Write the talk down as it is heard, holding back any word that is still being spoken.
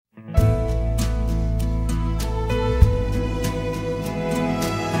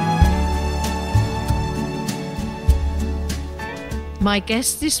My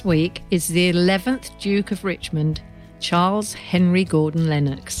guest this week is the 11th Duke of Richmond, Charles Henry Gordon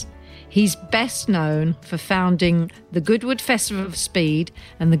Lennox. He's best known for founding the Goodwood Festival of Speed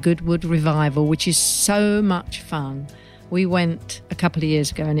and the Goodwood Revival, which is so much fun. We went a couple of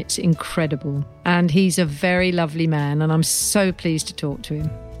years ago and it's incredible. And he's a very lovely man and I'm so pleased to talk to him.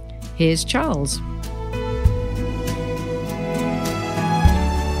 Here's Charles.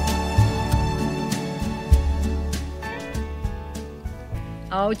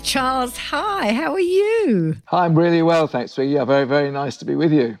 Oh, Charles, hi, how are you? Hi, I'm really well, thanks. Yeah, very, very nice to be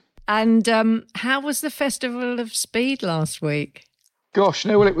with you. And how was the Festival of Speed last week? Gosh,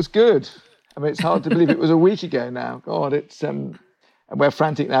 no, well, it was good. I mean, it's hard to believe it was a week ago now. God, it's and we're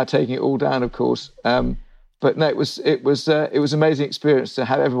frantic now, taking it all down, of course. But no, it was an amazing experience to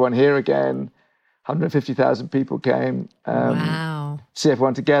have everyone here again. 150,000 people came. Wow! See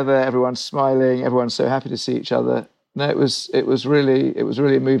everyone together, everyone's smiling, everyone's so happy to see each other. No, it was really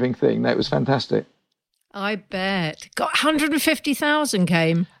a moving thing. No, it was fantastic. I bet. Got 150,000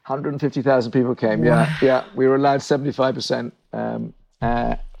 came. 150,000 people came. Wow. Yeah. We were allowed 75%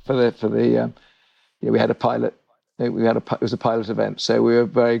 we had a pilot. It was a pilot event, so we were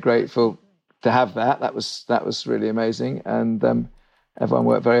very grateful to have that. That was really amazing, and everyone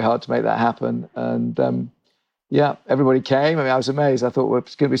worked very hard to make that happen. And everybody came. I mean, I was amazed. I thought, well,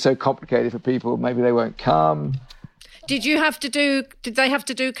 it's going to be so complicated for people. Maybe they won't come. Did they have to do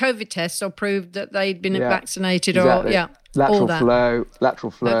COVID tests or prove that they'd been vaccinated? Exactly. Or lateral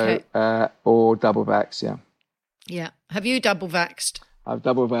flow, okay. Or double vax? Yeah. Yeah. Have you double vaxxed? I've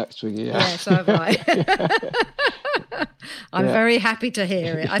double vaxxed with you. Yeah. Yes, so have I. I'm very happy to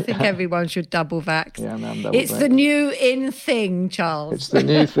hear it. I think everyone should double vax. Yeah, no, I'm double It's the new in thing, Charles. It's the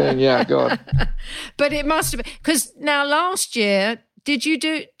new thing. Yeah, God. But it must have been because now last year.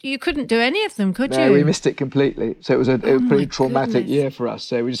 You couldn't do any of them, could you? No, we missed it completely. So it was a pretty traumatic year for us.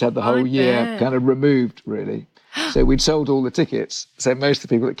 So we just had the whole year kind of removed, really. So we'd sold all the tickets. So most of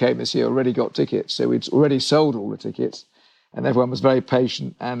the people that came this year already got tickets. So we'd already sold all the tickets. And everyone was very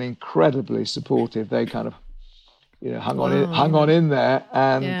patient and incredibly supportive. They kind of, hung on in there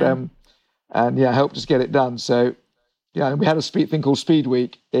and helped us get it done. So, and we had a thing called Speed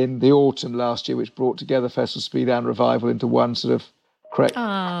Week in the autumn last year, which brought together Festival Speed and Revival into one sort of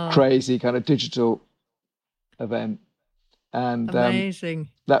crazy kind of digital event. And amazing.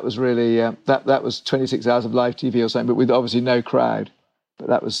 That was really that was 26 hours of live TV or something, but with obviously no crowd. But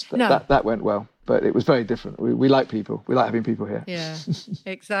that went well. But it was very different. We like people. We like having people here. Yeah,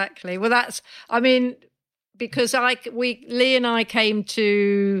 exactly. Well, because Lee and I came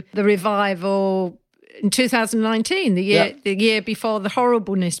to the Revival in 2019, the year before the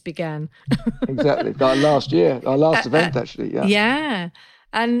horribleness began. Exactly. Our last event, actually. Yeah. Yeah.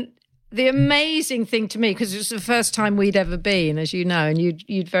 And the amazing thing to me, because it was the first time we'd ever been, as you know, and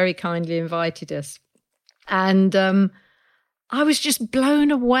you'd very kindly invited us. And I was just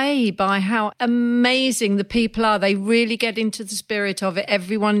blown away by how amazing the people are. They really get into the spirit of it.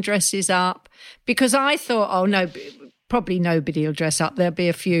 Everyone dresses up. Because I thought, oh, no, probably nobody will dress up. There'll be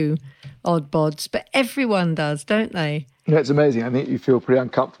a few odd bods, but everyone does, don't they? Yeah, it's amazing. I think you feel pretty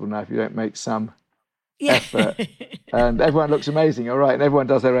uncomfortable now if you don't make some effort. And everyone looks amazing, all right, and everyone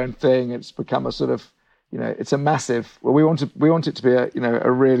does their own thing. It's become a sort of, it's a massive. Well, we want it to be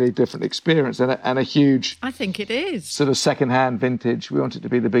a really different experience and a huge. I think it is sort of secondhand vintage. We want it to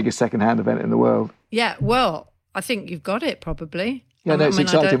be the biggest secondhand event in the world. Yeah, well, I think you've got it probably. Yeah, it's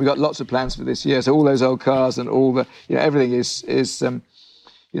exciting. We've got lots of plans for this year. So all those old cars and all the, everything is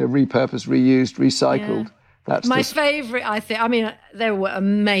repurposed, reused, recycled. Yeah. That's my favourite, I think. I mean, there were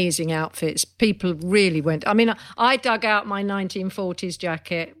amazing outfits. People really went. I mean, I dug out my 1940s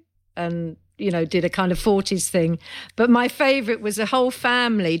jacket and, did a kind of 40s thing. But my favourite was a whole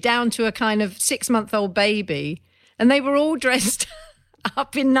family down to a kind of 6-month-old baby. And they were all dressed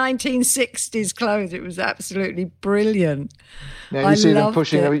up in 1960s clothes. It was absolutely brilliant. Now you see them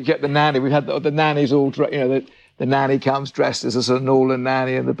pushing. You get the nanny. We've had the nannies all, the nanny comes dressed as a sort of Norland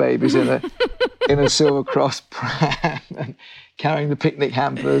nanny, and the baby's in a Silver Cross pram and carrying the picnic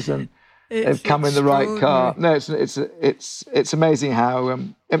hampers, and they've come in the right car. No, it's amazing how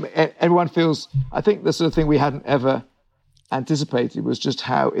everyone feels. I think the sort of thing we hadn't ever anticipated was just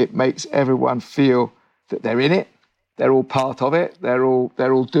how it makes everyone feel that they're in it. They're all part of it. They're all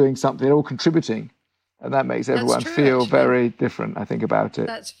doing something. They're all contributing, and that makes everyone feel very different. I think about it.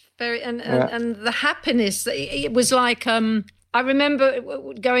 That's very and the happiness. It was like I remember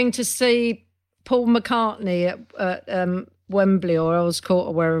going to see Paul McCartney at Wembley or Earls Court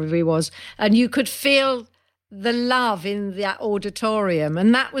or wherever he was, and you could feel the love in that auditorium.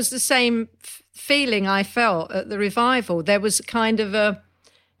 And that was the same feeling I felt at the revival. There was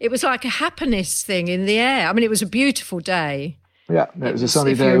it was like a happiness thing in the air. I mean, it was a beautiful day. Yeah, it was a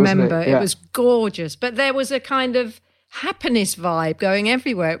sunny day, if you remember, wasn't it? Yeah. It was gorgeous. But there was a kind of happiness vibe going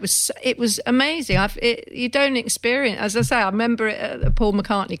everywhere. It was amazing. You don't experience, as I say, I remember it at the Paul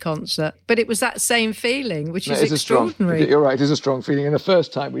McCartney concert, but it was that same feeling, which is extraordinary. You're right, it is a strong feeling. And the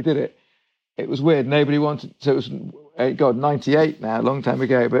first time we did it, it was weird. Nobody wanted, so it was, 98 now, a long time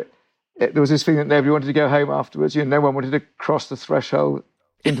ago, but there was this feeling that nobody wanted to go home afterwards. No one wanted to cross the threshold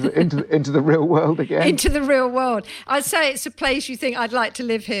into the real world again. Into the real world. I'd say it's a place you think I'd like to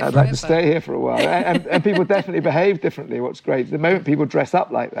live here I'd forever. like to stay here for a while. And people definitely behave differently. What's great, the moment people dress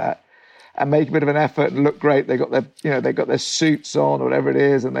up like that and make a bit of an effort and look great, they got their suits on or whatever it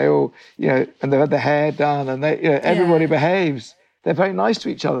is, and they all, and they've had their hair done, and everybody behaves. They're very nice to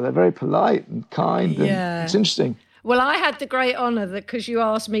each other. They're very polite and kind. And it's interesting. Well, I had the great honour that because you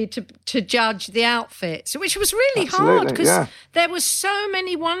asked me to judge the outfits, which was really hard because there were so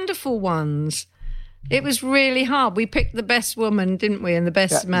many wonderful ones. It was really hard. We picked the best woman, didn't we, and the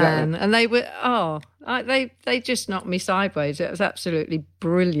best man, and they were they just knocked me sideways. It was absolutely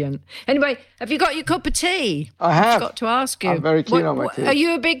brilliant. Anyway, have you got your cup of tea? I have. I've got to ask you. I'm very keen on my tea. Are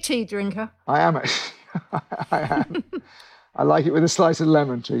you a big tea drinker? I am. I am. I like it with a slice of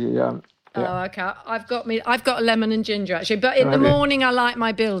lemon to you. Yeah. Oh, okay. I've got a lemon and ginger actually, but in the morning I like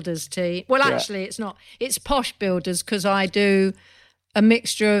my Builder's tea. Well, actually, it's not. It's posh Builder's because I do a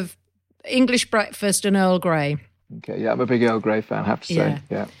mixture of English breakfast and Earl Grey. Okay, yeah, I'm a big Earl Grey fan, I have to say.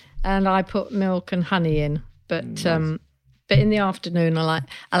 Yeah. And I put milk and honey in, but in the afternoon I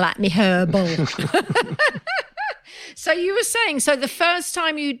like me herbal. So you were saying, the first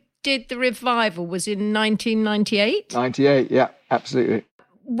time you did the revival was in 1998? 98, yeah, absolutely.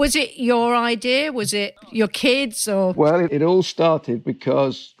 Was it your idea? Was it your kids? Or Well, it all started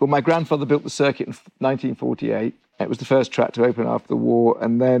because my grandfather built the circuit in 1948. It was the first track to open after the war.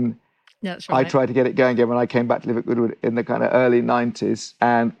 And then That's right. I tried to get it going again when I came back to live at Goodwood in the kind of early 90s.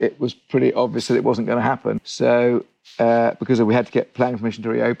 And it was pretty obvious that it wasn't going to happen. So because we had to get planning permission to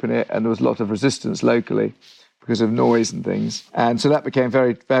reopen it, and there was a lot of resistance locally because of noise and things. And so that became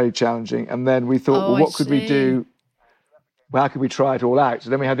very, very challenging. And then we thought, what could we do? Well, how could we try it all out? So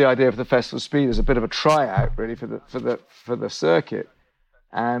then we had the idea of the Festival of Speed as a bit of a tryout, really, for the circuit,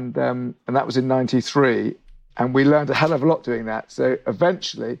 and that was in '93, and we learned a hell of a lot doing that. So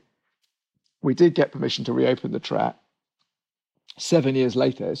eventually, we did get permission to reopen the track 7 years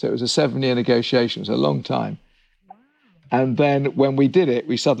later. So it was a 7-year negotiation. It was a long time. And then when we did it,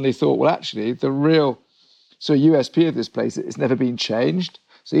 we suddenly thought, well, actually, the real USP of this place is it's never been changed.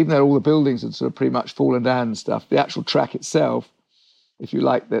 So even though all the buildings had sort of pretty much fallen down and stuff, the actual track itself, if you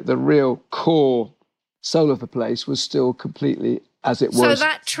like, the real core soul of the place was still completely as it was. So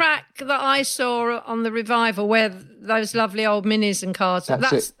that track that I saw on the revival, where those lovely old minis and cars,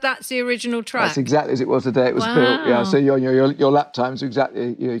 that's the original track. That's exactly as it was the day it was built. Yeah. So your lap times are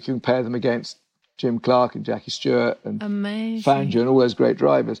exactly, you can compare them against Jim Clark and Jackie Stewart and Fangio and all those great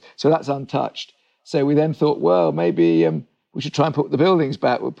drivers. So that's untouched. So we then thought, well, maybe we should try and put the buildings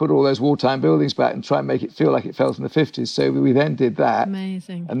back. We'll put all those wartime buildings back and try and make it feel like it felt in the 50s. So we then did that.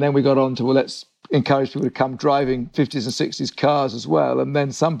 Amazing. And then we got on to, let's encourage people to come driving 50s and 60s cars as well. And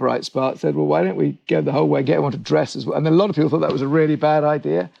then some bright spark said, well, why don't we go the whole way, get everyone to dress as well? And then a lot of people thought that was a really bad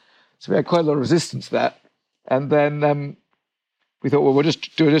idea. So we had quite a lot of resistance to that. And then we thought, well, we'll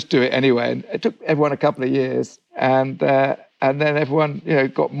just do it anyway. And it took everyone a couple of years. And then everyone,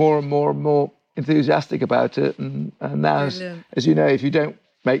 got more and more and more enthusiastic about it, and now, as you know, if you don't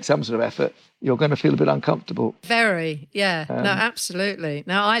make some sort of effort, you're going to feel a bit uncomfortable. Very, yeah. No, absolutely.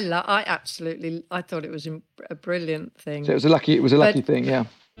 No, I thought it was a brilliant thing. So it was a lucky thing, yeah.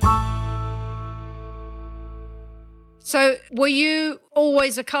 So were you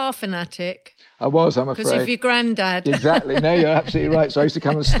always a car fanatic? I was, I'm afraid. Because of your granddad. Exactly. No, you're absolutely right. So I used to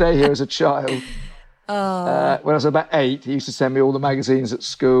come and stay here as a child. When I was about 8, he used to send me all the magazines at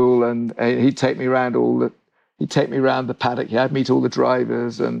school, and he'd take me around the paddock. He'd meet all the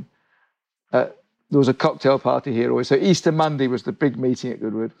drivers, and there was a cocktail party here always. So Easter Monday was the big meeting at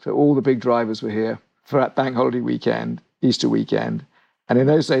Goodwood. So all the big drivers were here for that bank holiday weekend, Easter weekend. And in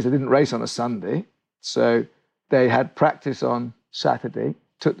those days, they didn't race on a Sunday. So they had practice on Saturday,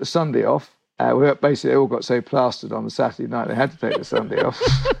 took the Sunday off. Basically, they all got so plastered on the Saturday night, they had to take the Sunday off.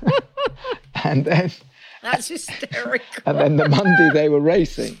 And then that's hysterical. And then the Monday they were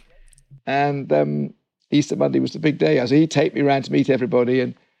racing, and Easter Monday was the big day. So he'd take me around to meet everybody,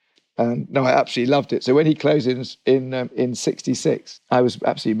 and no, I absolutely loved it. So when he closed in '66, I was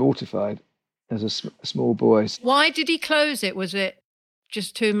absolutely mortified. as a small boy. Why did he close it? Was it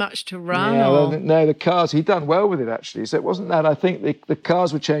just too much to run? Yeah, well, no, the cars, he'd done well with it, actually. So it wasn't that. I think the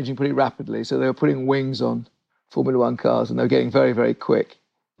cars were changing pretty rapidly. So they were putting wings on Formula One cars and they were getting very, very quick.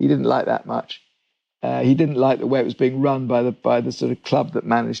 He didn't like that much. He didn't like the way it was being run by the sort of club that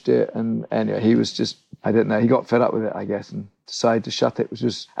managed it. And anyway, he was just, I don't know, he got fed up with it, I guess, and decided to shut it, which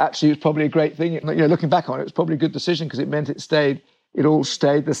was actually, it was probably a great thing. You know, looking back on it, it was probably a good decision because it meant it all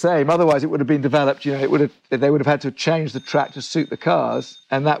stayed the same. Otherwise, it would have been developed, you know, they would have had to change the track to suit the cars,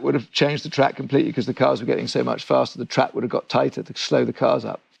 and that would have changed the track completely because the cars were getting so much faster. The track would have got tighter to slow the cars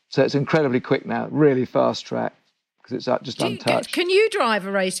up. So it's incredibly quick now, really fast track. Because it's just untouched. Can you drive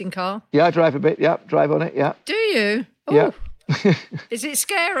a racing car? Yeah, I drive a bit. Yeah, drive on it. Yeah. Do you? Ooh. Yeah. Is it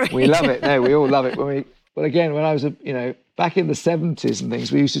scary? We love it. No, we all love it. Well, again, when I was, back in the 70s and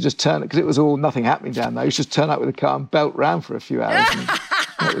things, we used to just turn it because it was all nothing happening down there. You used to just turn up with a car and belt round for a few hours.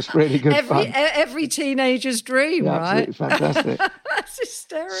 It was really good fun. Every teenager's dream, yeah, right? Absolutely fantastic. That's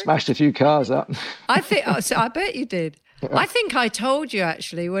hysterical. Smashed a few cars up. I think. So I bet you did. Yeah. I think I told you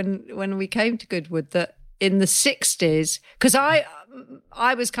actually when we came to Goodwood that in the 60s, because I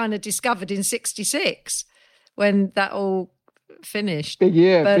was kind of discovered in 66 when that all finished. Big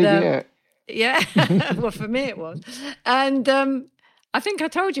year, big year. Yeah, well, for me it was. And I think I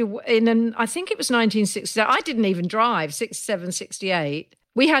told you I think it was 1960. I didn't even drive, 67, 68.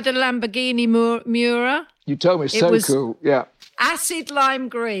 We had a Lamborghini Miura. You told me, so cool, yeah. Acid lime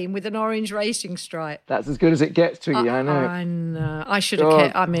green with an orange racing stripe. That's as good as it gets, Twiggy, I know. I know. I should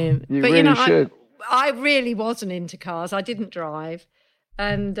have kept, You really should. I really wasn't into cars. I didn't drive.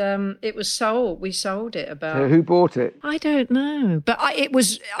 And it was sold. We sold it about... So who bought it? I don't know. But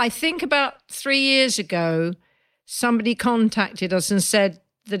I think about 3 years ago, somebody contacted us and said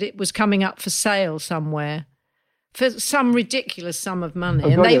that it was coming up for sale somewhere for some ridiculous sum of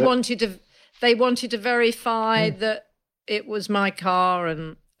money. And they wanted to verify that it was my car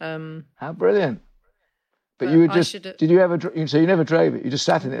and... How brilliant. But you would just... Did you ever... So you never drove it? You just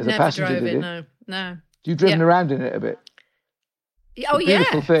sat in it as a passenger, did you? Never drove it, no. You've driven around in it a bit? Oh,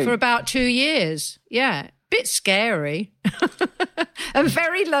 yeah, for about 2 years. Yeah, bit scary. And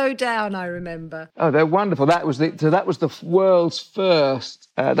very low down, I remember. Oh, they're wonderful. That was the world's first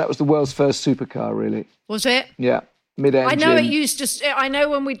supercar, really. Was it? Yeah, mid-engine. I know it used to... I know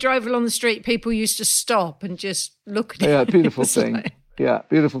when we drove along the street, people used to stop and just look at it. Yeah, beautiful thing. Yeah,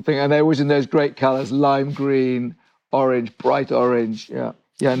 beautiful thing. And they're always in those great colours, lime green, orange, bright orange. Yeah.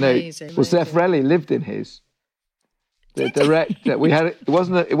 Yeah, no. Amazing. Well, Zeffirelli lived in his. The direct that we had, it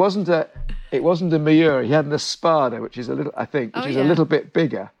wasn't a Miura. He had an Espada, which is a little bit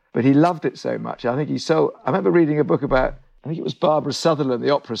bigger. But he loved it so much. I think I remember reading a book about, I think it was Barbara Sutherland, the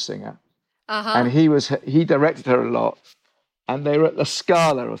opera singer, and he directed her a lot. And they were at La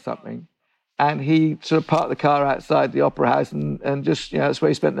Scala or something, and he sort of parked the car outside the opera house and just that's where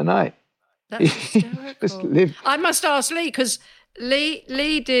he spent the night. That's hysterical. Just lived. I must ask Lee because.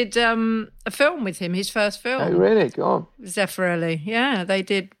 Lee did a film with him, his first film. Oh, really? Go on. Zeffirelli. Yeah, they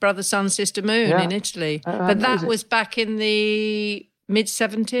did Brother, Sun, Sister, Moon in Italy. But that was back in the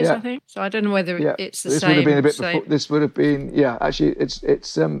mid-70s, I think. So I don't know whether it's the same. This would have been a bit before. This would have been, actually,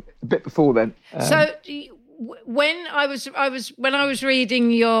 it's a bit before then. So when I was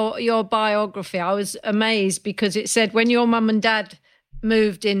reading your biography, I was amazed because it said when your mum and dad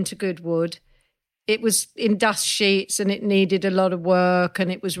moved into Goodwood, it was in dust sheets and it needed a lot of work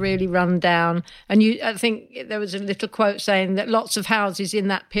and it was really run down. And I think there was a little quote saying that lots of houses in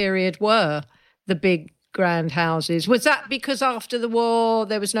that period were the big grand houses. Was that because after the war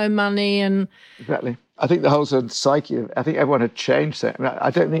there was no money and... Exactly. I think the whole sort of psyche, I think everyone had changed it.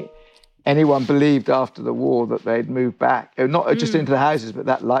 I don't think anyone believed after the war that they'd moved back, not just into the houses, but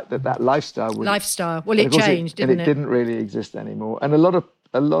that lifestyle. Lifestyle. Well, it changed, didn't it? And it didn't really exist anymore. And a lot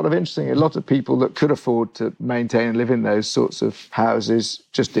of people that could afford to maintain and live in those sorts of houses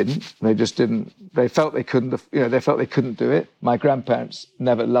just didn't. They felt they couldn't do it. My grandparents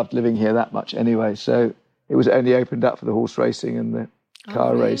never loved living here that much anyway, so it was only opened up for the horse racing and the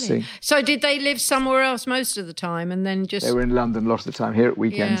car racing. So did they live somewhere else most of the time and then just... They were in London a lot of the time, here at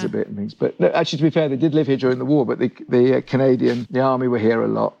weekends a bit and things. But no, actually, to be fair, they did live here during the war, but the Canadian, the army were here a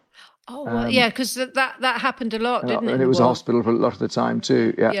lot. Oh, well, yeah, because that happened a lot, didn't it? And it was a hospital for a lot of the time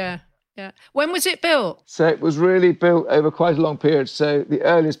too, Yeah. When was it built? So it was really built over quite a long period. So the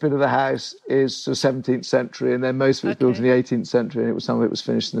earliest bit of the house is sort of 17th century, and then most of it was built in the 18th century, and some of it was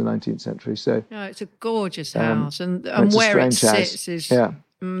finished in the 19th century. So it's a gorgeous house, and where it sits is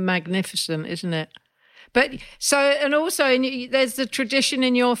magnificent, isn't it? But so, and also, there's the tradition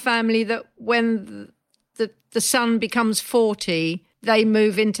in your family that when the son becomes 40, they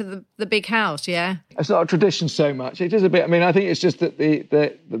move into the big house, yeah? It's not a tradition so much. It is a bit, I mean, I think it's just that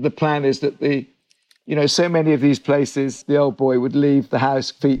the plan is that so many of these places, the old boy would leave the house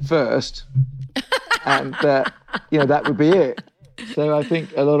feet first and, that would be it. So I think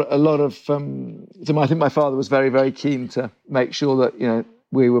a lot of, I think my father was very, very keen to make sure that,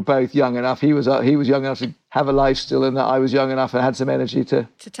 we were both young enough. He was young enough to have a life still, and that I was young enough and had some energy to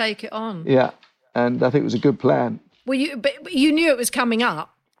take it on. Yeah, and I think it was a good plan. Well, you knew it was coming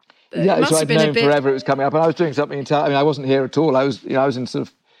up. Yeah, so I'd known forever it was coming up, and I was doing something I mean, I wasn't here at all. I was in sort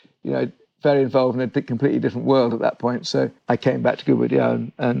of, very involved in a completely different world at that point. So I came back to Goodwood,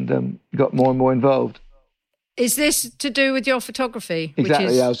 and got more and more involved. Is this to do with your photography? Exactly.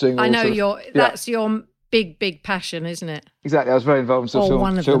 Which is, I was doing. That's your big passion, isn't it? Exactly. I was very involved in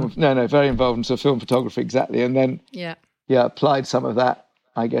one of them. Very involved in film photography. Exactly, and then applied some of that.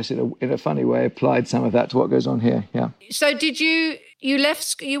 I guess in a funny way, applied some of that to what goes on here. Yeah. So did you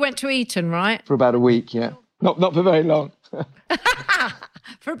left? You went to Eton, right? For about a week. Yeah. Not for very long.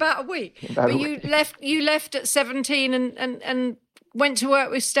 For about a week. You left at 17 and went to work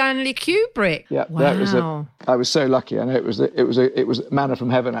with Stanley Kubrick. Yeah, wow. I was so lucky. I know it was manna from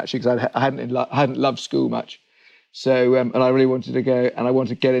heaven, actually, because I hadn't loved school much. So and I really wanted to go, and I wanted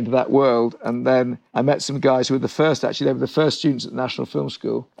to get into that world. And then I met some guys who were they were the first students at the National Film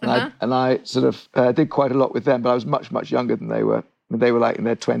School, and I sort of did quite a lot with them. But I was much younger than they were. They were like in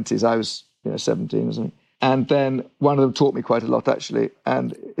their 20s. I was 17 or something. And then one of them taught me quite a lot, actually,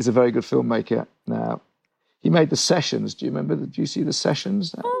 and is a very good filmmaker now. He made The Sessions. Do you remember? Did you see The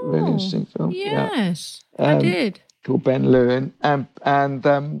Sessions? That really interesting film. Yes, I did. Called Ben Lewin, and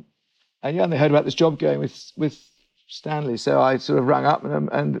they heard about this job going with Stanley. So I sort of rang up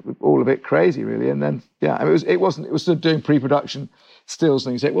and all a bit crazy, really. And then it was sort of doing pre-production stills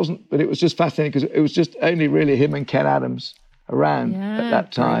things. It wasn't, but it was just fascinating because it was just only really him and Ken Adams around at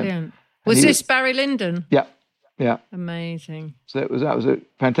that time. Brilliant. Was this Barry Lyndon? Yeah. Yeah. Amazing. So that was a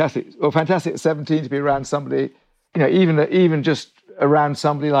fantastic at 17 to be around somebody, even just around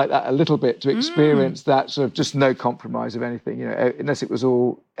somebody like that a little bit, to experience that sort of just no compromise of anything, unless it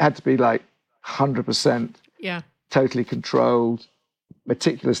had to be like 100%. Yeah. Totally controlled,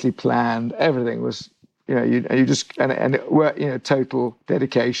 meticulously planned. Everything was, total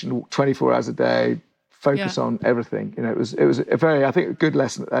dedication, 24 hours a day, focus on everything. It was a very, I think, a good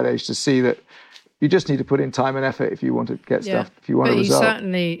lesson at that age to see that you just need to put in time and effort if you want to get stuff, if you want a result. But he's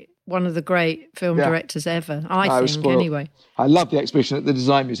certainly one of the great film directors ever, I think, anyway. I loved the exhibition at the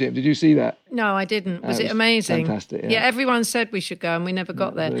Design Museum. Did you see that? No, I didn't. Was it amazing? Fantastic, yeah. Everyone said we should go and we never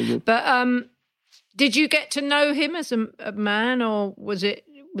got there. But did you get to know him as a man, or was it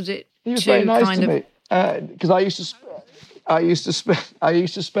he was very nice to me, because I used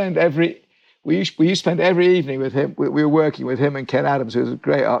to spend every evening with him. We were working with him and Ken Adams, who was a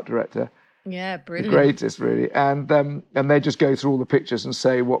great art director. Yeah, brilliant. The greatest, really. And they just go through all the pictures and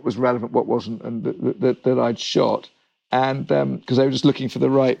say what was relevant, what wasn't, and that I'd shot. And because they were just looking for the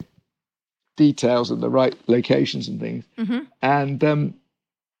right details and the right locations and things. Mm-hmm. And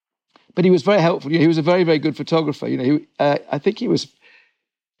but he was very helpful. He was a very, very good photographer. I think he was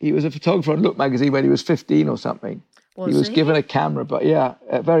a photographer on Look magazine when he was 15 or something. He was given a camera, but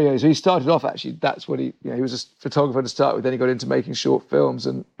very early. So he started off, actually, that's what he was a photographer to start with. Then he got into making short films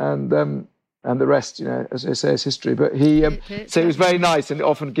and the rest, as I say, is history. But so he was very nice and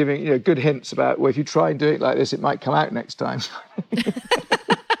often giving, good hints about, well, if you try and do it like this, it might come out next time.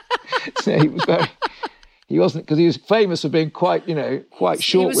 So he wasn't, because he was famous for being quite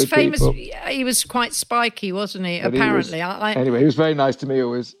short with people. He was quite spiky, wasn't he? But apparently. Anyway, he was very nice to me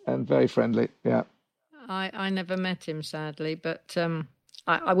always and very friendly, yeah. I never met him, sadly, but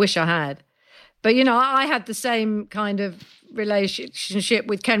I wish I had. But, I had the same kind of relationship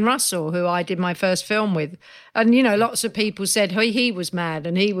with Ken Russell, who I did my first film with. And, lots of people said he was mad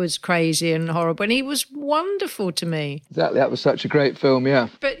and he was crazy and horrible, and he was wonderful to me. Exactly, that was such a great film, yeah.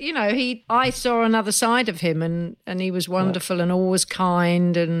 But, I saw another side of him, and he was wonderful and always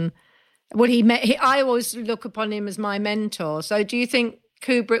kind. And I always look upon him as my mentor. So do you think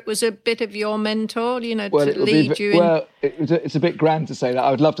Kubrick was a bit of your mentor, to lead you in? Well, it's a bit grand to say that.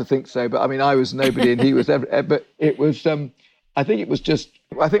 I would love to think so, but I mean, I was nobody and he was but it was, I think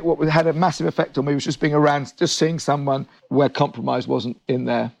what had a massive effect on me was just being around, just seeing someone where compromise wasn't in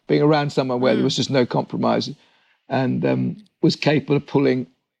there, being around someone where there was just no compromise, and was capable of pulling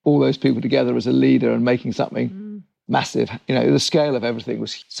all those people together as a leader and making something massive. The scale of everything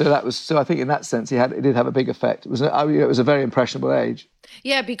was so I think in that sense it did have a big effect. It was a very impressionable age.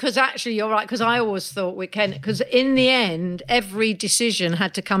 Yeah, because actually you're right, because I always thought with Ken, because in the end every decision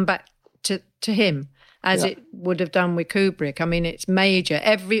had to come back to him, as it would have done with Kubrick. I mean, it's major.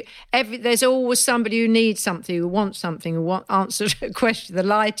 Every there's always somebody who needs something, who wants something, who wants answer to a question. The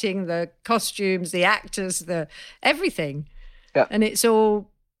lighting, the costumes, the actors, the everything, and it's all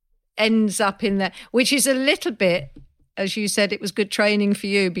ends up in there, which is a little bit, as you said, it was good training for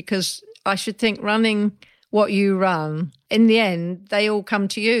you, because I should think running what you run, in the end, they all come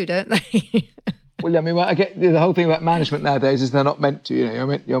to you, don't they? Well, I mean, I get the whole thing about management nowadays is they're not meant to.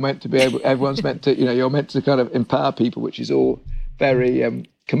 You're meant to be able. Everyone's meant to. You're meant to kind of empower people, which is all very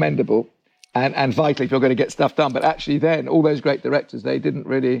commendable and vital if you're going to get stuff done. But actually, then all those great directors, they didn't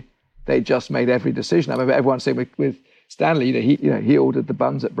really. They just made every decision. I remember everyone saying with Stanley, he ordered the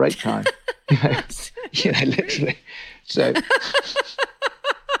buns at break time. Literally. So,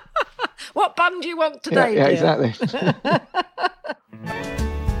 what bun do you want today? Yeah, exactly.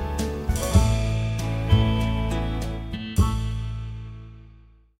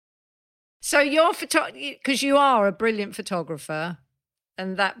 So your because you are a brilliant photographer,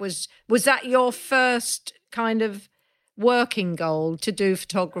 and that was that your first kind of working goal to do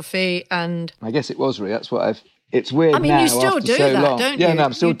photography? And I guess it was really. That's what It's weird. I mean, now, you still do so that, long. don't you? Yeah, no,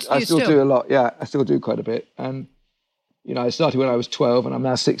 I still do a lot. Yeah, I still do quite a bit. And I started when I was 12, and I'm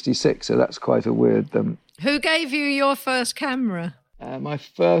now 66, so that's quite a weird. Who gave you your first camera? My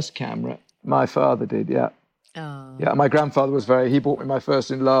first camera, my father did. Yeah. Oh. Yeah, my grandfather was he bought me my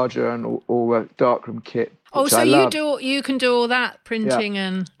first enlarger and all the darkroom kit. Oh, so you can do all that printing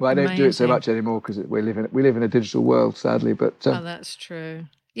and. Well, I don't do it so much anymore because we live in a digital world, sadly. But oh, that's true.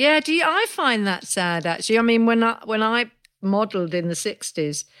 Yeah, I find that sad actually. I mean, when I modelled in the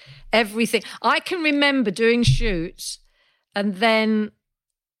 60s, everything I can remember doing shoots and then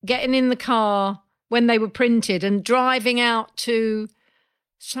getting in the car when they were printed and driving out to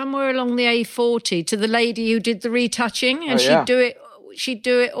somewhere along the A40 to the lady who did the retouching, and she'd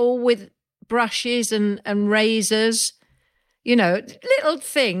do it all with brushes and razors, little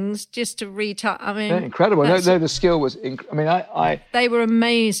things just to retouch. I mean, incredible. No, the skill was. They were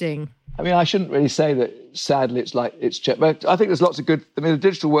amazing. I mean, I shouldn't really say that. Sadly, but I think there's lots of good. I mean, the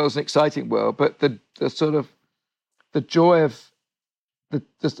digital world's an exciting world, but the sort of the joy of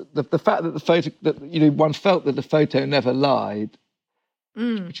the fact that the photo that one felt that the photo never lied.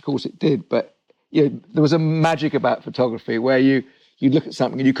 Which of course it did, but there was a magic about photography where you look at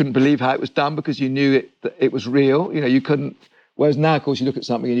something and you couldn't believe how it was done because you knew that it was real. You couldn't. Whereas now, of course, you look at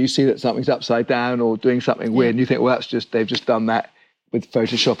something and you see that something's upside down or doing something weird, and you think, well, they've just done that with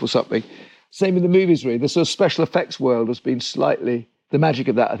Photoshop or something. Same with the movies, really. The sort of special effects world has been slightly the magic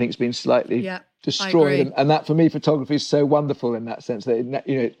of that. I think has been slightly destroyed, and that for me, photography is so wonderful in that sense that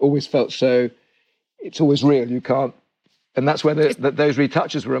it always felt so. It's always real. You can't. And that's where those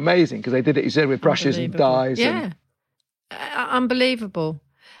retouches were amazing because they did it, you said, with brushes and dyes. Yeah, unbelievable.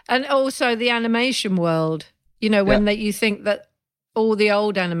 And also the animation world, when you think that all the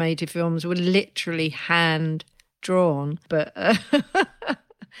old animated films were literally hand drawn. But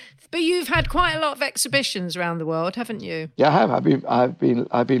but you've had quite a lot of exhibitions around the world, haven't you? Yeah, I have. I've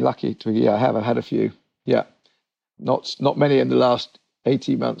been lucky to. Yeah, I have. I've had a few. Yeah, not many in the last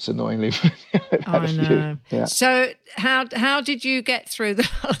 18 months, annoyingly. I know. Yeah. So how did you get through the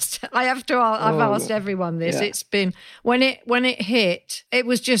last? I've asked everyone this. Yeah. It's been when it hit, it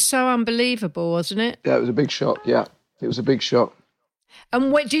was just so unbelievable, wasn't it? Yeah, it was a big shock. Yeah, it was a big shock.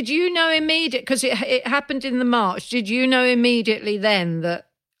 And did you know immediately, because it happened in the March, did you know immediately then that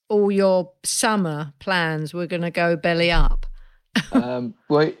all your summer plans were going to go belly up?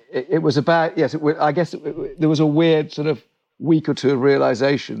 Well, it was about, yes, I guess there was a weird sort of week or two of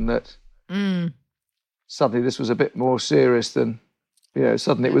realization that suddenly this was a bit more serious than,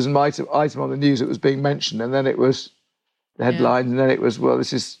 suddenly it was an item on the news that was being mentioned, and then it was the headlines, and then it was,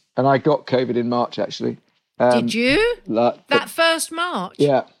 and I got COVID in March, actually. Did you? That first March?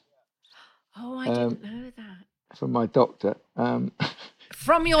 Yeah. Oh, I didn't know that. From my doctor.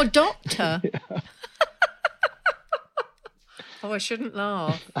 From your doctor? Yeah. Oh, I shouldn't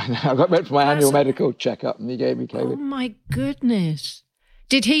laugh. I know. I went for my annual medical checkup and he gave me COVID. Oh, my goodness.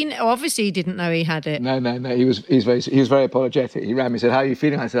 Did he? Obviously, he didn't know he had it. No. He was very apologetic. He rang me and said, "How are you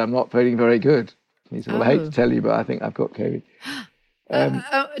feeling?" I said, "I'm not feeling very good." And he said, "Well, I hate to tell you, but I think I've got COVID."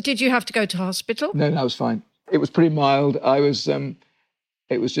 Did you have to go to hospital? No, I was fine. It was pretty mild. I was.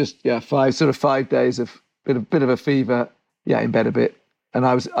 It was just 5 days of bit of a fever. Yeah, in bed a bit, and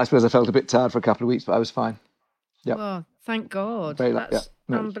I suppose I felt a bit tired for a couple of weeks, but I was fine. Yeah. Well, thank God. That's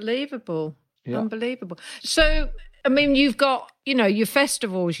unbelievable. Yeah. Unbelievable. So, I mean, you've got, your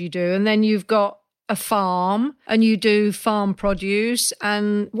festivals you do, and then you've got a farm and you do farm produce.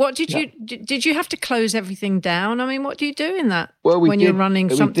 And what did you have to close everything down? I mean, what do you do in that you're running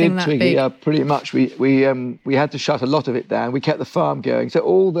something that big? Yeah, pretty much. We had to shut a lot of it down. We kept the farm going, so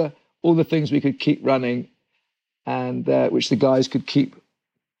all the things we could keep running, and which the guys could keep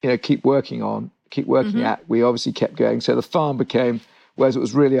working at. We obviously kept going. So the farm became, whereas it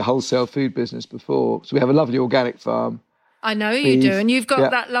was really a wholesale food business before. So we have a lovely organic farm. I know you do, and you've got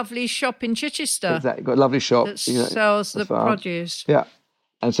that lovely shop in Chichester. Exactly, got a lovely shop that sells the produce. Yeah,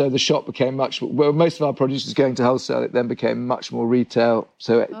 and so the shop became most of our produce was going to wholesale. It then became much more retail,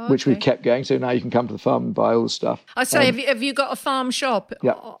 which we kept going. So now you can come to the farm and buy all the stuff. I say, have you got a farm shop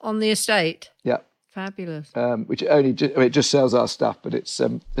on the estate? Yeah, fabulous. Which it just sells our stuff, but it's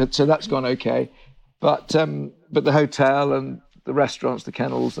so that's gone okay. But the hotel and the restaurants, the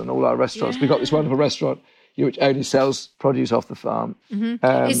kennels, and all our restaurants. We've got this wonderful restaurant which only sells produce off the farm.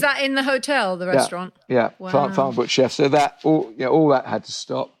 Is that in the hotel, the restaurant? Yeah, wow. farm butcher chef. So that all that had to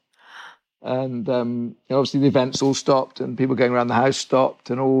stop, and obviously the events all stopped, and people going around the house stopped,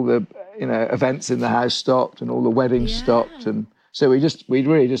 and all the events in the house stopped, and all the weddings stopped, and so we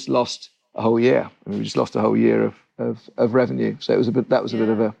really just lost a whole year. We just lost a whole year of revenue. So it was a bit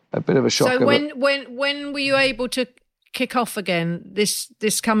of a shock. So when were you able to kick off again the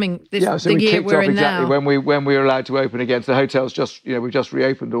we year we're in exactly now? when we were allowed to open again. So the hotel's just we've just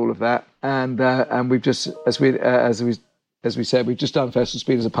reopened all of that, and we've just as we said, we've just done Festival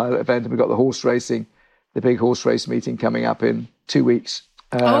Speed as a pilot event, and we've got the big horse race meeting coming up in 2 weeks.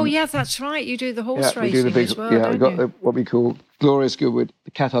 That's right. You do the horse racing, we do the big, as well. Yeah, we've got what we call Glorious Goodwood,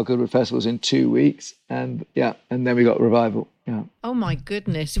 the Qatar Goodwood Festival's in 2 weeks, and then we got Revival. Yeah. Oh my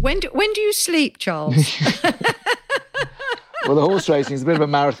goodness! When do you sleep, Charles? Well, the horse racing is a bit of a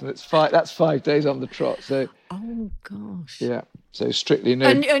marathon. That's 5 days on the trot. So. Oh gosh. Yeah. So strictly no.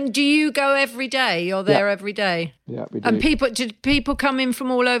 And do you go every day? You're there every day. Yeah, we do. And did people come in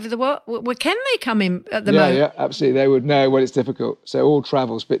from all over the world? Well, can they come in at the moment? Yeah, absolutely. They would know when it's difficult. So all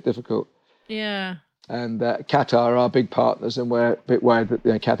travel's a bit difficult. Yeah. And Qatar are our big partners, and we're a bit worried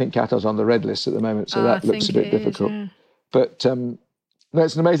that I think Qatar's on the red list at the moment, so that looks a bit difficult. Yeah. But it's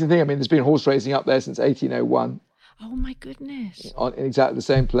an amazing thing. I mean, there's been horse racing up there since 1801. Oh my goodness! In exactly the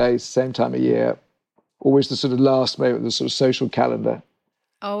same place, same time of year. Always the sort of last moment of the sort of social calendar.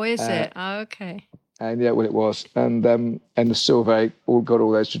 Oh, is it? Oh, okay. And it was, and they're still all got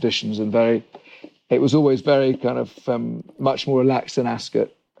all those traditions, and it was always very kind of much more relaxed than Ascot.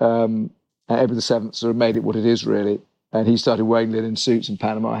 Edward VII sort of made it what it is really, and he started wearing linen suits and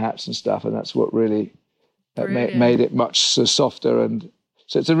Panama hats and stuff, and that's what really made it much softer, and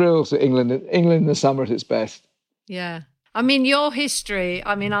so it's a real sort of England in the summer at its best. Yeah. I mean, your history,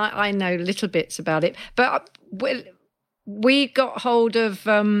 I know little bits about it, but we got hold of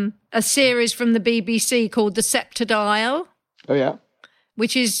a series from the BBC called The Sceptred Isle. Oh, yeah.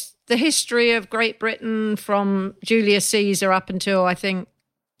 Which is the history of Great Britain from Julius Caesar up until, I think,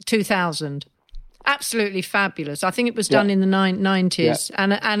 2000. Absolutely fabulous. I think it was done in the 90s,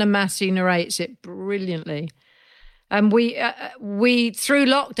 and Anna Massey narrates it brilliantly. And we through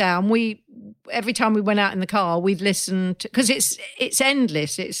lockdown, every time we went out in the car, we'd listen to, because it's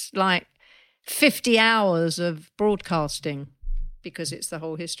endless. It's like 50 hours of broadcasting because it's the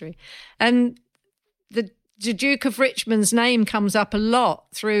whole history. And the Duke of Richmond's name comes up a lot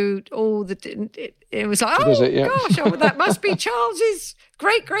through all the. It was like, gosh, that must be Charles's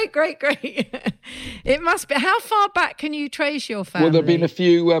great. It must be. How far back can you trace your family? Well, there've been a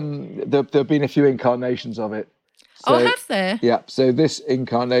few. There've been a few incarnations of it. So, have there? Yeah. So this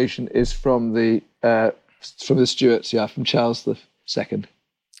incarnation is from the Stuarts, from Charles II.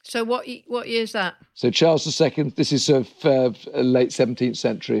 So what year is that? So Charles II. This is late 17th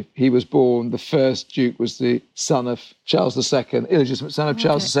century. He was born. The first Duke was the son of Charles II, illegitimate son of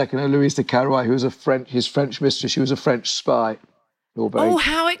Charles II, and Louise de Caroy, who was his French mistress. She was a French spy. Oh,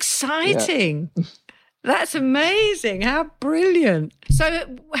 how exciting! Yeah. That's amazing. How brilliant. So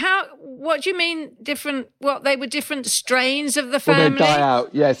what do you mean different, they were different strains of the family? Well, they die out.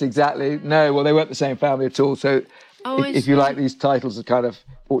 Yes, exactly. No, well, they weren't the same family at all. So if you like, these titles are kind of,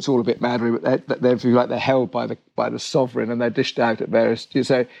 it's all a bit mad, but if you like, they're held by the sovereign, and they're dished out at various,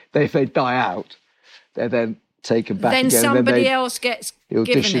 so if they die out, they're then taken back then again. Somebody else gets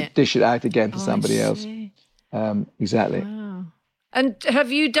given dish it out again to somebody else. Exactly. Wow. And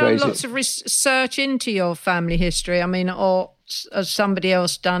have you done lots of research into your family history? I mean, or has somebody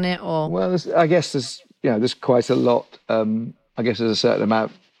else done it? Or well, I guess there's quite a lot. I guess there's a certain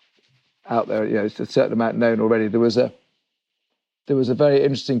amount out there. It's a certain amount known already. There was a very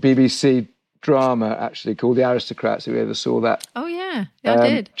interesting BBC drama actually called The Aristocrats. If you ever saw that? Oh yeah, I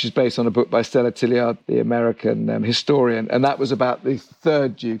did. Which is based on a book by Stella Tilliard, the American historian, and that was about the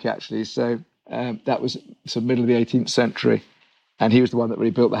third Duke actually. So that was sort of middle of the 18th century, and he was the one that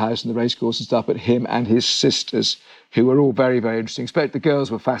really built the house and the racecourse and stuff. But him and his sisters, who were all very, very interesting. Especially the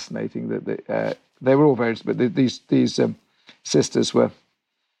girls were fascinating. They were all very interesting, but these sisters were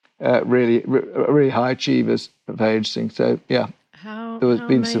really high achievers, very interesting. So yeah, how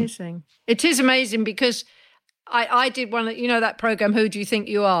amazing! It is amazing because I did one. That program, Who Do You Think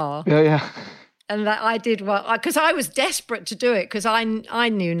You Are? Yeah. And that I did because I was desperate to do it because I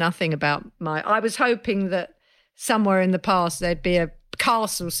knew nothing about I was hoping that somewhere in the past there'd be a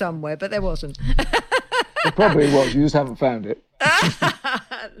castle somewhere, but there wasn't. It probably was. You just haven't found it.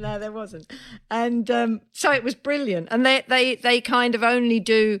 No, there wasn't. And so it was brilliant. And they kind of only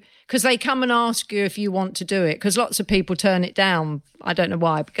do, because they come and ask you if you want to do it, because lots of people turn it down. I don't know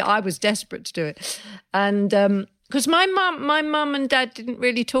why, because I was desperate to do it. And because my mum and dad didn't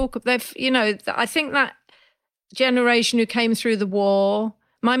really talk. I think that generation who came through the war,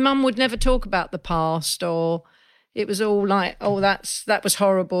 my mum would never talk about the past, or it was all like, oh, that was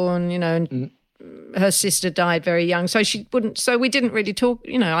horrible. And, her sister died very young, so she wouldn't. So we didn't really talk.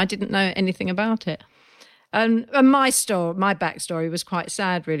 I didn't know anything about it. And my backstory was quite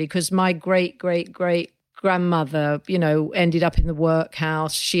sad, really, because my great grandmother, ended up in the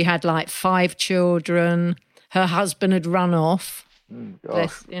workhouse. She had like 5 children. Her husband had run off.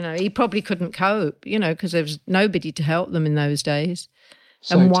 He probably couldn't cope, because there was nobody to help them in those days.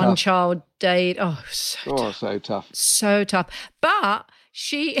 So and tough. One child died. Oh, so tough. So tough. But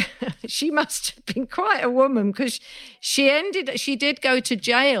she must have been quite a woman, because she did go to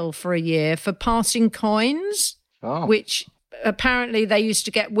jail for a year for passing coins, which apparently they used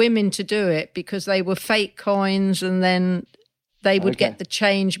to get women to do it because they were fake coins, and then they would get the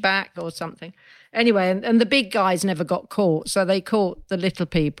change back or something. Anyway, and the big guys never got caught, so they caught the little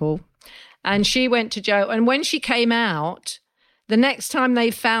people. And she went to jail. And when she came out, the next time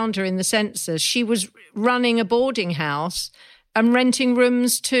they found her in the census, she was running a boarding house and renting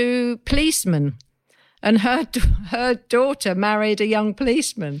rooms to policemen. And her daughter married a young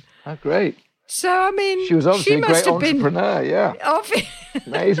policeman. Oh, great. So, I mean, she was obviously a great entrepreneur, yeah.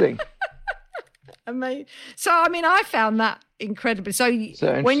 Amazing. Amazing. So, I mean, I found that incredible. So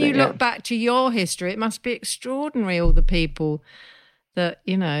when you look back to your history, it must be extraordinary, all the people that,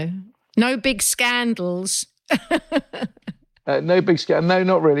 no big scandals. No big scandals. No,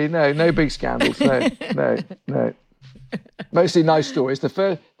 not really. No big scandals. No. Mostly nice stories.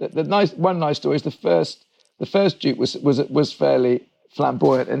 The nice story is the first Duke was fairly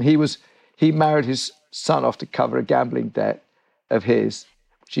flamboyant, and he married his son off to cover a gambling debt of his,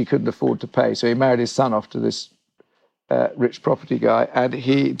 which he couldn't afford to pay. So he married his son off to this rich property guy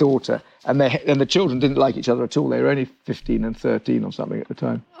and daughter, and the children didn't like each other at all. They were only 15 and 13 or something at the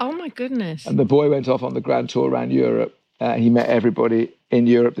time. Oh my goodness! And the boy went off on the grand tour around Europe. He met everybody in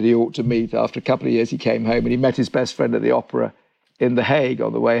Europe that he ought to meet. After a couple of years, he came home and he met his best friend at the opera in The Hague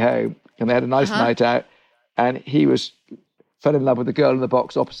on the way home. And they had a nice night out. And he fell in love with the girl in the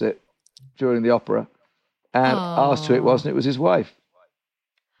box opposite during the opera and asked who it was, and it was his wife.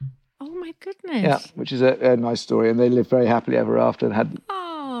 Oh, my goodness. Yeah, which is a nice story. And they lived very happily ever after and had...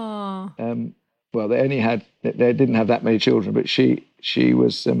 they didn't have that many children, but she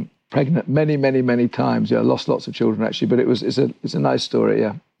was... pregnant many times. Yeah, lost lots of children actually, but it's a nice story.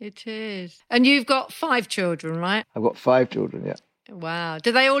 Yeah, it is. And you've got 5 children, right? I've got 5 children. Yeah. Wow.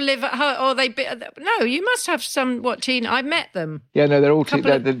 Do they all live at home? Or no? You must have some teen. I met them. Yeah, no, they're all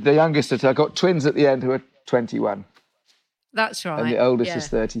the youngest. I've got twins at the end who are 21. That's right. And the oldest is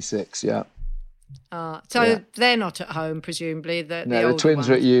 36. Yeah. They're not at home, presumably. The twins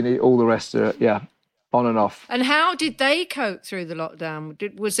are at uni. All the rest are on and off. And how did they cope through the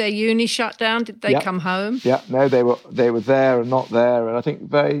lockdown? Was their uni shut down? Did they come home? Yeah, no, they were there and not there, and I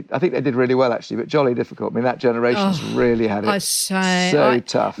think they did really well actually, but jolly difficult. I mean, that generation's really had it so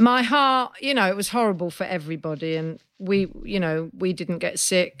tough. My heart, it was horrible for everybody, and we didn't get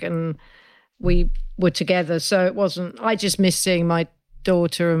sick, and we were together, so it wasn't. I just miss seeing my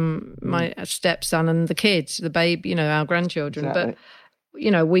daughter and my stepson and the kids, the baby, our grandchildren. Exactly.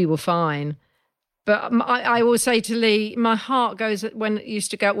 But we were fine. But I always say to Lee, my heart goes when it used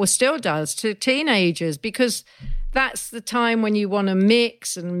to go, well, still does, to teenagers, because that's the time when you want to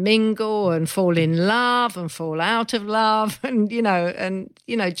mix and mingle and fall in love and fall out of love and,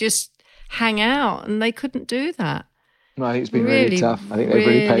 just hang out. And they couldn't do that. No, I think it's been really tough. I think they've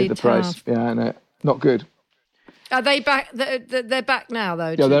really paid the price. Yeah, no, not good. Are they back? They're back now,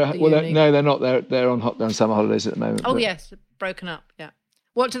 though. Yeah, they're not. They're on summer holidays at the moment. Oh, yes, broken up, yeah.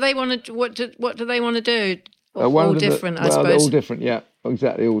 What do they want to? What do they want to do? All different, I suppose. They're all different. Yeah,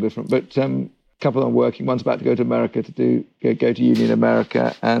 exactly, all different. But a couple of them working. One's about to go to America to go to uni in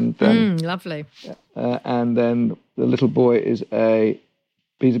America, and lovely. And then the little boy he's a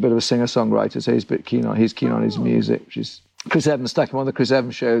bit of a singer-songwriter, so he's keen on his music, which is Chris Evans stuck him on the Chris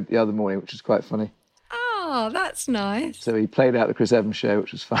Evans show the other morning, which was quite funny. Oh, that's nice. So he played out the Chris Evans show,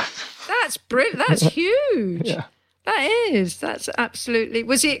 which was fun. That's brilliant. That's huge. Yeah. That's absolutely...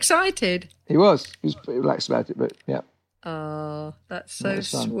 Was he excited? He was pretty relaxed about it, but yeah. Oh, that's so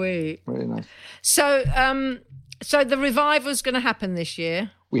sweet. Really nice. So the revival's going to happen this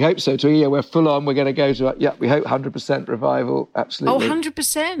year? We hope so too. Yeah, we're full on. We're going to go to, we hope 100% revival. Absolutely. Oh,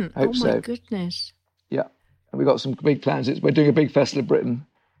 100%? Hope so. My goodness. Yeah. And we've got some big plans. We're doing a big Festival of Britain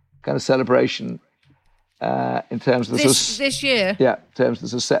kind of celebration in terms of this year? Yeah, in terms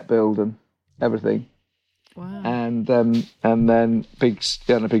of the set build and everything. Wow. And then big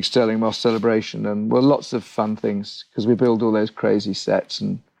Stirling Moss celebration, and lots of fun things because we build all those crazy sets,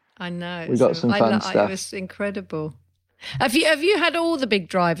 and I know we got some fun stuff. It was incredible. Have you had all the big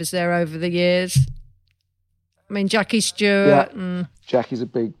drivers there over the years? I mean, Jackie Stewart. Yeah. Jackie's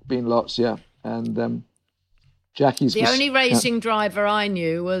been lots, yeah, and Jackie's the only racing driver I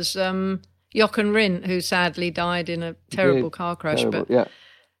knew was Jochen Rindt, who sadly died in a terrible car crash. Terrible, yeah.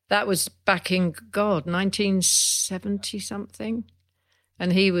 That was back in 1970 something,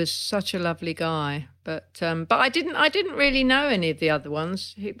 and he was such a lovely guy. But I didn't really know any of the other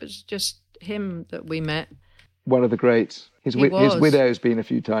ones. It was just him that we met. One of the greats. His widow's been a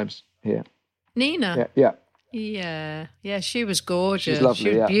few times here. Nina. Yeah. Yeah. She was gorgeous. She's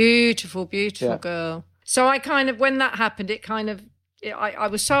lovely. She was beautiful yeah. girl. So I kind of, when that happened, I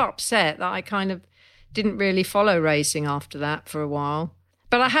was so upset that I kind of didn't really follow racing after that for a while.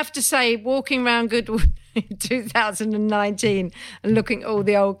 But I have to say, walking around Goodwood in 2019 and looking at all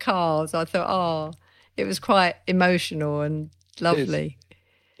the old cars, I thought, it was quite emotional and lovely.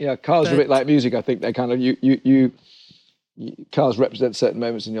 Yeah, cars are a bit like music. I think they kind of cars represent certain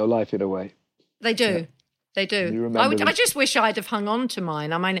moments in your life in a way. They do. Yeah. They do. I just wish I'd have hung on to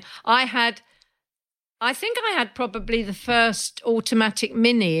mine. I mean, I think I had probably the first automatic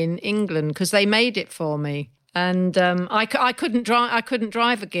Mini in England because they made it for me. And I couldn't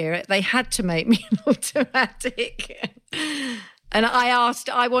drive a gear. They had to make me an automatic. And I asked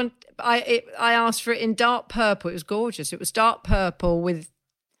for it in dark purple. It was gorgeous. It was dark purple with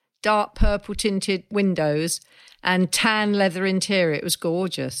dark purple tinted windows and tan leather interior. It was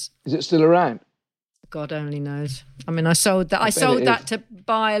gorgeous. Is it still around? God only knows. I mean, I sold that. I sold that to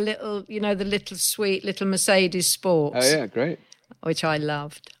buy a little, the little sweet little Mercedes Sports. Oh yeah, great. Which I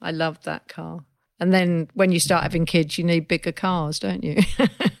loved. I loved that car. And then when you start having kids, you need bigger cars, don't you?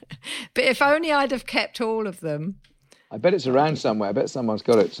 But if only I'd have kept all of them. I bet it's around somewhere. I bet someone's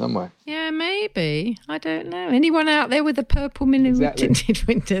got it somewhere. Yeah, maybe. I don't know. Anyone out there with a purple Mini tinted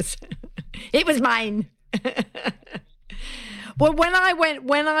windows? It was mine. Well, when I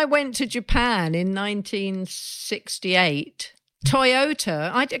went to Japan in 1968, Toyota,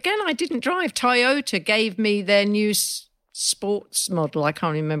 I didn't drive. Toyota gave me their new sports model. I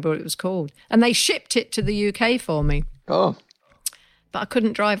can't remember what it was called. And they shipped it to the UK for me. Oh. But I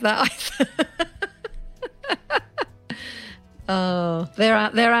couldn't drive that either. Oh, they're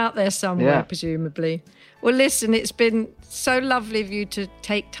out there somewhere, presumably. Well, listen, it's been so lovely of you to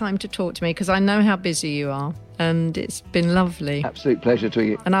take time to talk to me because I know how busy you are, and it's been lovely. Absolute pleasure,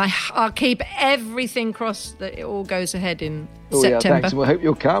 Twiggy. And I'll keep everything crossed that it all goes ahead in September. Yeah, thanks. We'll hope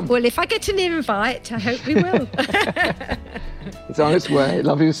you'll come. Well, if I get an invite, I hope we will. It's on its way.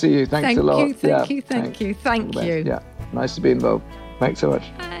 Lovely to see you. Thanks a lot. Thank you. Yeah, nice to be involved. Thanks so much.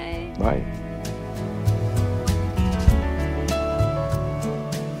 Bye. Bye.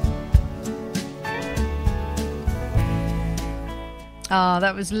 Oh,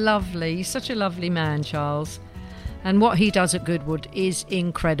 that was lovely. He's such a lovely man, Charles. And what he does at Goodwood is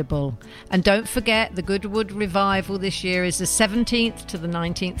incredible. And don't forget, the Goodwood Revival this year is the 17th to the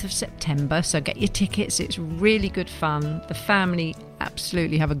 19th of September. So get your tickets. It's really good fun. The family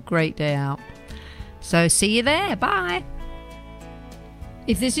absolutely have a great day out. So see you there. Bye.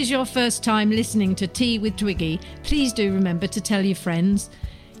 If this is your first time listening to Tea with Twiggy, please do remember to tell your friends.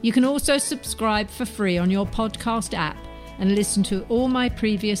 You can also subscribe for free on your podcast app and listen to all my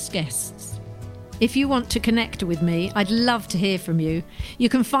previous guests. If you want to connect with me, I'd love to hear from you. You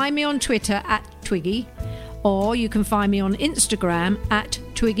can find me on Twitter @Twiggy, or you can find me on Instagram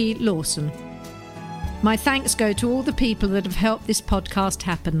 @TwiggyLawson. My thanks go to all the people that have helped this podcast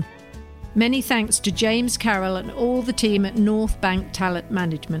happen. Many thanks to James Carroll and all the team at North Bank Talent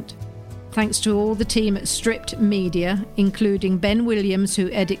Management. Thanks to all the team at Stripped Media, including Ben Williams,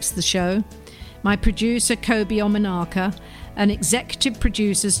 who edits the show, my producer Kobe Omanaka, and executive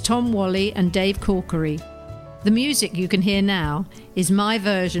producers Tom Wally and Dave Corkery. The music you can hear now is my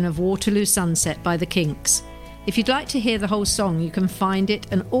version of Waterloo Sunset by the Kinks. If you'd like to hear the whole song, you can find it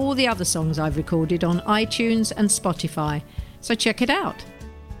and all the other songs I've recorded on iTunes and Spotify, so check it out.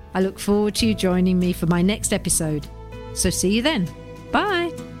 I look forward to you joining me for my next episode. So see you then.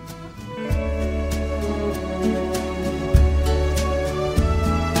 Bye.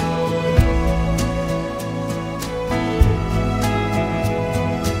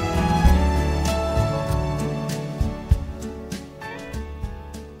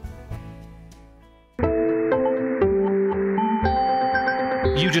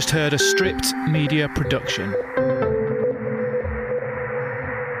 You just heard a Stripped Media production.